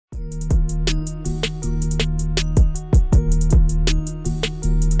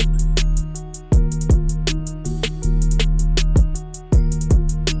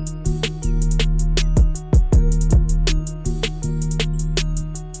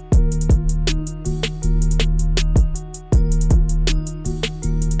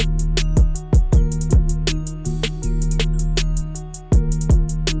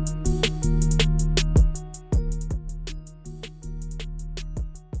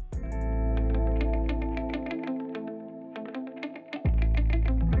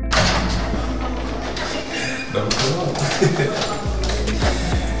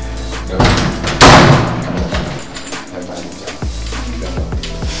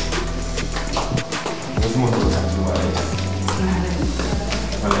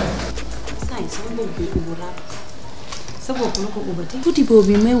sa bopp la ko ubbati tuuti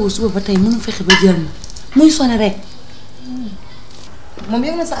boobu may woo suba ba tey mënu fexe ba jël ma muy sonné rek. moom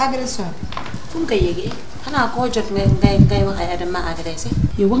yëg na sa agression. fu mu koy yëgee xanaa koo jot ngay wax ay dama agressé.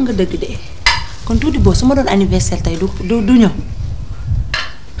 yow wax nga dëgg de kon tuuti boo su ma doon anniversaire tey du ñëw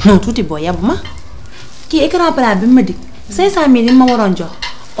non tuuti boo yabu ma kii écran plat bi ma dig 500 000 yi ma waroon jox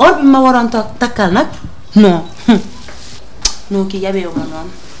or bi ma waroon takkal nag non non kii yabeewu ma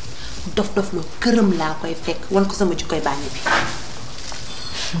noonu. dof loo këram laa koy fekk wan ko sama jikkoy bànne bi.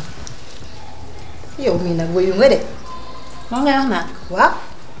 yow mii nag wayu nga de. moom ngay wax naa. waaw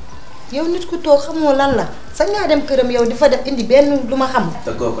yow nit ku toog xamoo lan la sax ngaa dem këram yow di fa def indi benn lu ma xam.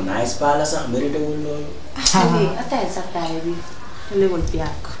 te kooku nice pas la sax mérité wul loolu. ataay sa taay bi léwal bi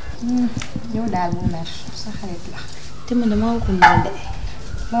yàgg. yow daal mu mer sa xarit la. te man damaa waxul lool de.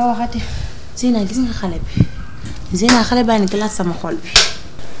 moo waxati. Zeyna gis nga xale bi. Zeyna xale baa ni glace sama xol bi.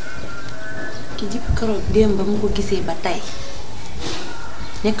 ki jib keroog démb ba mu ko gisee ba tey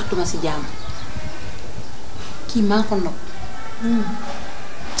nekkatuma si jàmm kii maa ko nopp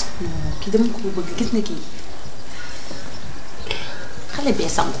kii dama ko bëgg gis nga kii xale bee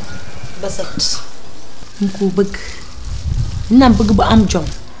sangu ba set mu ko bëgg naan bëgg bu am jom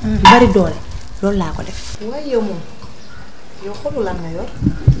bu bari doole loolu laa ko def. waaye yow moom yow xolu lan nga yor.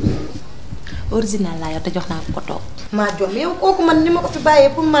 original laa yor te jox naa ko toog. maa jom yow kooku man ni ma ko fi bàyyee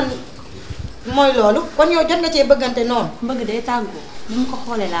pour man mooy loolu kon yow jot nga cee bëggante noonu. bëgg day tàggoo ni mu ko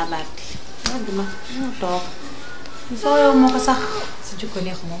xoolee laa bàtti bëgg ma mu toog soo yow moo ko sax si jikko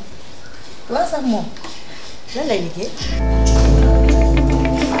neex moom waaw sax moom lan lay liggéey.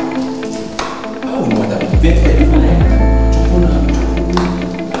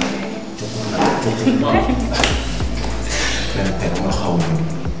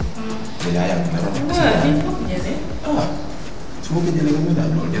 su ma ko jëlee nga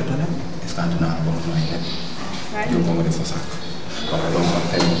daal loolu jot na est-ce que dinaa ko may dem yow ko nga def sa sac wala loolu man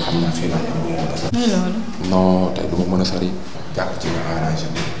tey moom xam naa fii laa dem bu ma mën a non tey du ma mën a sori jàpp ci nga arrangé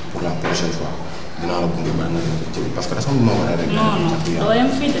pour la prochaine fois dinaa la gunge ba nga jël parce que dafa am lu ma war a rek. doo yem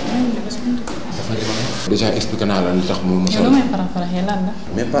fii de dafa déjà expliqué naa la li tax mu ma sori. yow lu may paraxee lan la.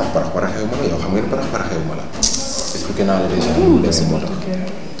 mais pas paraxeewu ma la yow xam nga ne paraxeewu ma la expliqué naa la déjà lu demee moo tax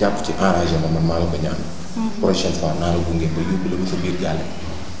jàpp ci arrangé ma man maa la ko ñaan. prochaine fois naa la gunge ba yóbbu la sa biir gàlle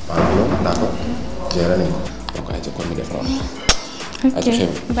maanaam loolu d'accord géré nañ ko donc ay ca kon mi def noonu. ok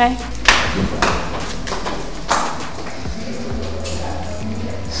bye.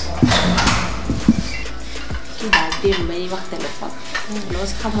 kii daal démb ba ñuy wax téléphone. loolu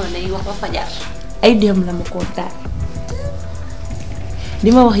si xamoon nañuy wax ba fajar. ay démb la ma koo taal di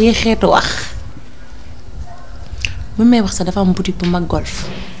ma wax yi xeetu wax mu may wax sax dafa am boutique bu mag golf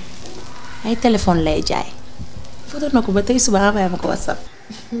ay téléphone lay jaay foto na ko ba tey suba envoyé ma ko WhatsApp.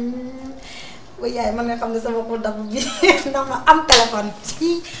 waaye yaay man nga xam ne sama ko dab bi ndax ma am téléphone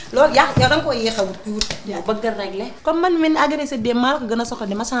loolu yaa yow danga ko yéex a wut. yaa bëgg a réglé. comme man mii agressé dem maa la ko gën a soxla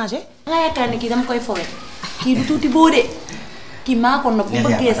dama changé. nga yaakaar ne kii dama koy fowe kii du tuuti boo de kii maa ko nopp bu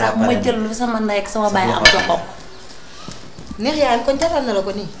bëggee sax ma jël lu sama ndey ak sama baay am jox ko. neex yaa kon jaral na la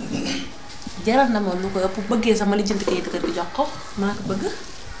ko nii. jaral na ma lu ko ëpp bëggee sama lijjanti kayit kër gi jox ko maa ko bëgg.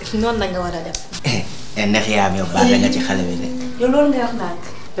 noonu la nga war a def. neex yaa am yow baax nga ci xale bi de. yow loolu ngay wax nag.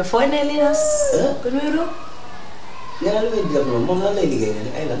 te fooy ne lii las. kon wéeru. nee na lu may def moom lan lay liggéey nga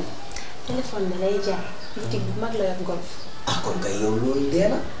ne ay lan. téléphone bi lay jaay. boutique bu mag la yor golf. ah kon kay yow loolu dee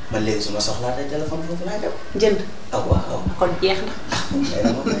na man léegi su ma soxlaatee téléphone foofu laay dem. jënd. ah waaw. kon jeex na.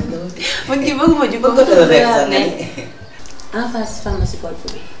 man kii bëgguma ji bëgg nga rek sax nga ni. en face pharmacie golf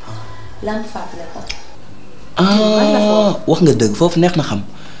bi. lampe fàttali ko. wax nga dëgg foofu neex na xam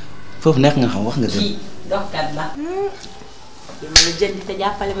foofu neex nga xam wax nga dëgg. kii doxkat la. yow ma la jënd te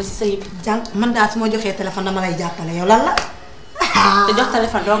jàppale ma si sa yëpp. jàng man daal su ma joxee téléphone dama lay jàppale yow lan la. te jox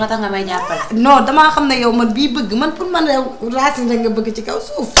téléphone doo nga tax nga may jàppale. non damaa xam ne yow man bii bëgg man pour man yow racine rek nga bëgg ci kaw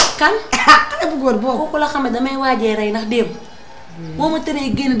suuf. kan. xale bu góor boobu. kooku la xam ne damay waajee rey ndax démb. moo ma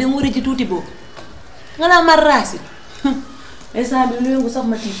teree génn dem wër ci tuuti boobu. nga naa mar racine. instant bi lu yëngu sax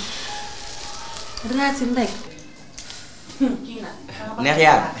ma tiit. racine rek. kii nag. neex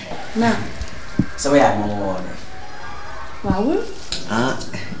yaa naa. sama yaay moom moo woon. waaw. ah.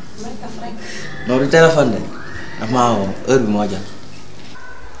 non du téléphone de daf maa woo heure bi moo jot.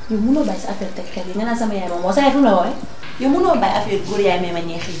 yow munoo bàyyi sa affaire teg xel yi nga naan sama yaay moom moo sa yaay fu mu la woowee. yow munoo bàyyi affaire góor yaay may ma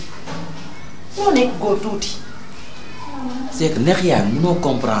ñeex yi. munoo nekk góor tuuti. c'est que neex yaay munoo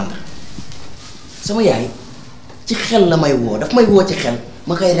comprendre sama yaay ci xel la may woo daf may woo ci xel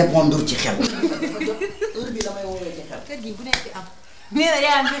ma koy répondre ci xel. heure bi damay woowee ci xel. kër gi bu nekk am. nee na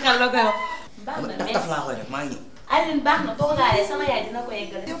yaa ngi ci xel la koy wax. baax na taf taf laa koy def maa ngi ñëw. Aline baax na toogaale sama yaay dina ko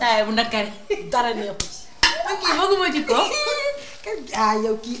eggale. taay bu nakari dara neexu ci. kii bëgguma ci ko. ah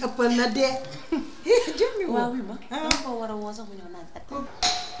yow kii ëppal na de. jëmmi woo waaw wi ma. dama ko war a woo sax mu ñëw naan at. kooku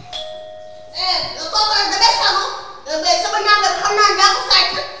nag damay xamu. sama ñaar xam naa daa ko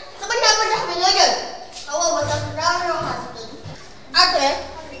sàcc. sama ñaar ba tax bi nga jël. waaw ba tax daa war a waxaat. après.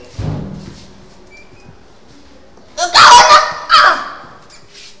 kawoon na ah.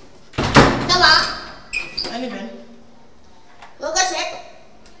 dama. ani ben boo ko seet.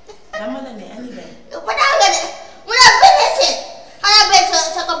 dama la ne ani ben yow ba daa nga de. mu ne benn seet. xanaa benn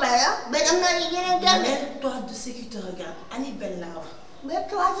sa copain la. benn am na yeneen gàll. mais toi de ce qui te regarde ani ben laa wax. mais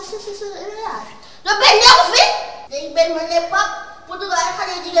toi de ce la benn neexu fi. léegi benn ma ne pap pour dugal ay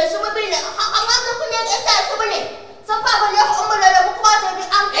xale jigéen su ma biir ne xam nga am na ku nekk stage su ma ne. sa papa neexu ëmb la bu commencé di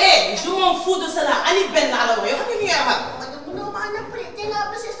enquête. je m'en fous de cela ani ben laa la wax yow xam nga ni nga wax. mënoo maa nëpp de te nga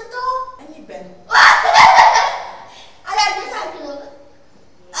bës sa kaw. ani ben ala 200 kilos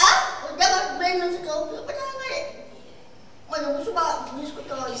ah jabar benn si kaw ba tax nga de ma ne bu suba gis ko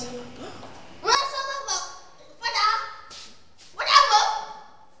taw yi ma sama ba Fada Fada mo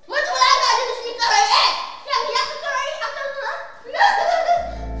ma tu la ga di si karo yi yang yak karo yi atal la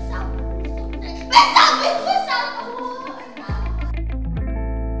sam besam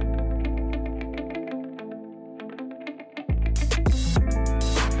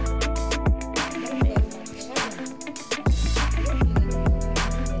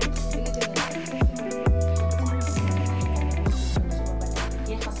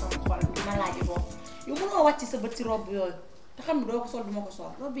wàcc sa bët si robe yooyu te xam ne doo ko sol duma ko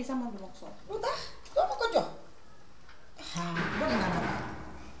sol robe bi sama duma ko sol. lu tax doo ma ko jox ah bon naa la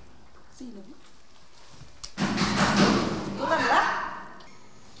si la bi. lu lan la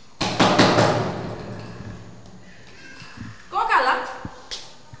kooka la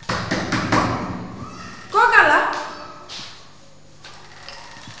kooka la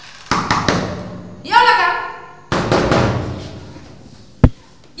yow la kan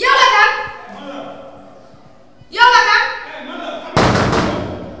yow la kan yow la kan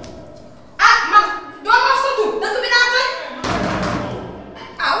ah man doo wax sa tur dëkk bi naa toj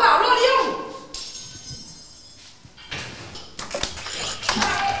ah waaw loolu yow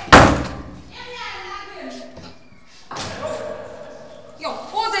yow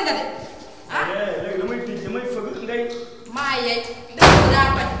osé nga de ah léegi damay tëj damay fëgg ngay. maa yeeg dëkk bi daa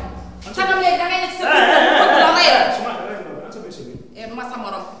toj sagam léegi da ngay nekk sa biir kër fëgg la rey la du ma sa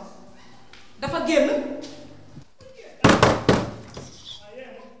morom dafa génn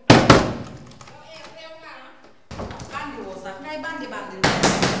bandi woo sax ngay bandi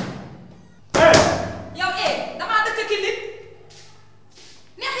yow damaa dëkk ki nit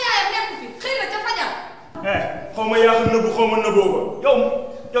neex yaayam nekku fi xëy na ca fajar xaw ma yaa ko nëbbu xaw ma nëbboo ko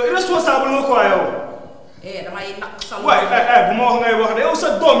yow irresponsable nga quoi yow. damay naq sa waay bu ma wax ngay wax de yow sa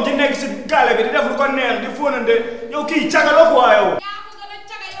doom ji nekk si gaale bi di def lu ko neex di fóonante yow kii caga la quoi yow.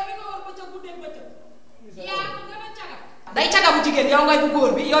 day caga bu jigéen yow ngay bu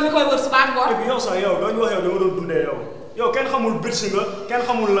góor bi yow mi koy wër suba ak ngoon. et puis yow sax yow doo ñu wax yow da nga doon dundee yow kenn xamul bitsi nga kenn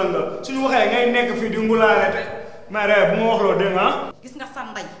xamul lan nga suñu waxee ngay nekk fii di ngulaale te mais bu ma wax loo dégg nga gis nga sa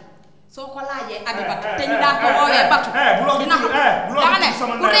ndey soo ko laajee abi batu te ñu daan ko woowee batu. dina xam dama ne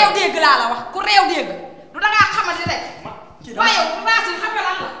ku réew dégg laa la wax ku réew dégg du dangaa xamante rek. waaye yow bu baax si xam nga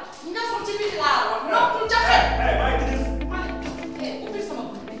lan la ñu defoon ci biti laa la wax noppul ca xel. ma ne ubbi sama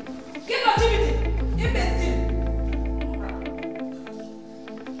bopp bi génnal ci biti imbécile.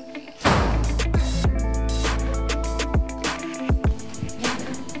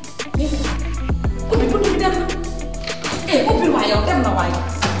 ubbi bunt bi dem na ubbil waaye yow dem na waaye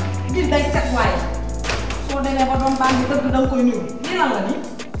di day set waaye soo demee ba doom baa ngi dëgg danga koy nuyu lii lan la nii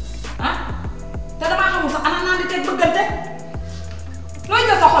ah te damaa xamul sax ana naan di teg bëggante looy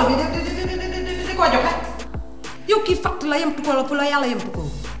jël sa xol bi di ko joxe yow kii fatt la yemtu ko la fu la yàlla yemtu ko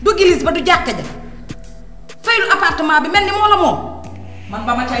du gilise ba du jàkka ja faylu appartement bi mel ni moo la moom man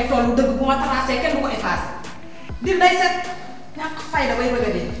ba ma cay tollu dëgg bu ma tracé kenn du ko effacé di day set ñàkk fayda bay bëgg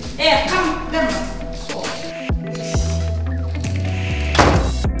a dee xam dem na soo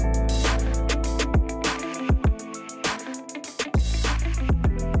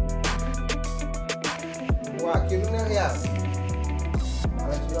waa kii lu neex yaa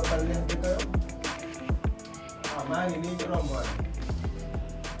maa ci yokkal neex bi kayo waaw maa ngi nii ci romboon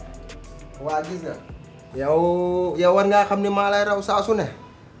waa gis nga yow war ngaa xam ni maa lay raw saa su ne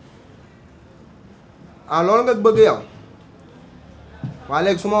loolu nga bëgg yow waa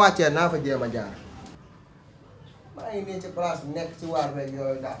léegi su ma wàccee naa fa jéem a jaar ngi nii ci place bi nekk ci waar beeg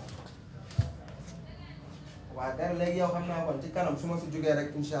yooyu daal waaw dara léegi yow xam naa kon ci kanam su ma fi jógee rek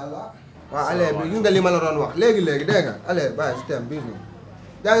incha allah. waaw allez bi gis nga li ma la doon wax léegi dégg nga allez bàyyi si thème bii nii.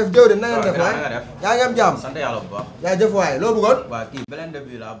 jaajëf jëw de na ngeen def waay yaa ngi am jàmm. sant yàlla bu baax. jaajëf waay loo bëggoon. waa kii belende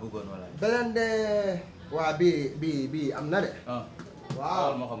bii laa bëggoon wala. belende waa bii am na de.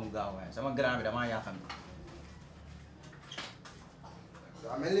 waaw ma xam gaaw waaye sama grand bi damaa yaakaar.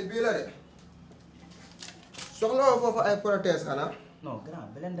 waaw mel ni bii la de. soxla woo foofu ay prothèse xanaa. non grand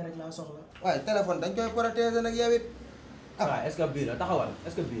belende rek laa soxla. waaye téléphone dañ koy prothèse nag yow it. waaw est-ce que bii la taxawal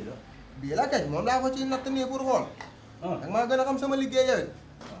est-ce que bii la. bii la kañ moom laa ko ciy natt nii pour xool. ak maa gën a xam sama liggéey yow it.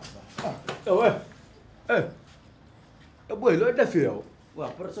 boy looy def fi yow. waaw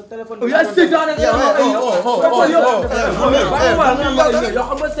pour sa téléphone. yaa seytaane nga yow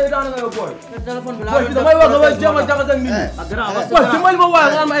xam nga seytaane nga yow boy. téléphone bi boy damay wax nga may jéem a jaxase ak nit ñi. boy dimbali ma waaye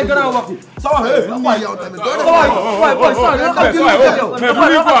nga am ay grand wax yi. sa wax waay yow tamit doo sa waay boy sa nga xam ci lu yow. mais bu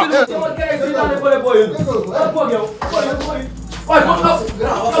ñu quoi sama kere seytaane boy boy yow. waaye moom la.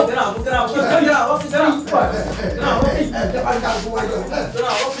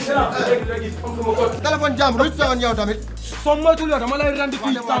 téléphone jàmbur lu ci soxla yow tamit. soo moytuwul yow dama lay rend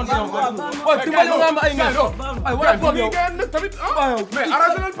fii temps bi waaye dimbali nga am ay ngeen ay wala foog yow tamit waaw mais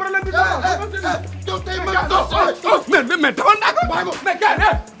arrangé leen problème bi yow tey ma toog mais taxoon naa ko mais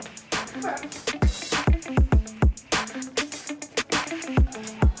gars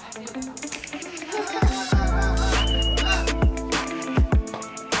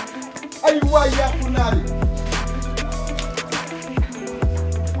ay waay yàqu naa di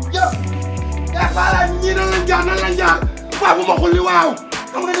yow baala ñii nan lañ jaar waaw bu ma xulli waaw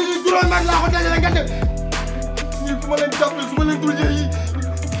xam nga ni juróomi at laa ko dajale nga def ñii su ma leen jàppale su ma leen dul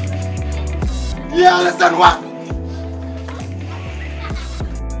yi yàlla seen wax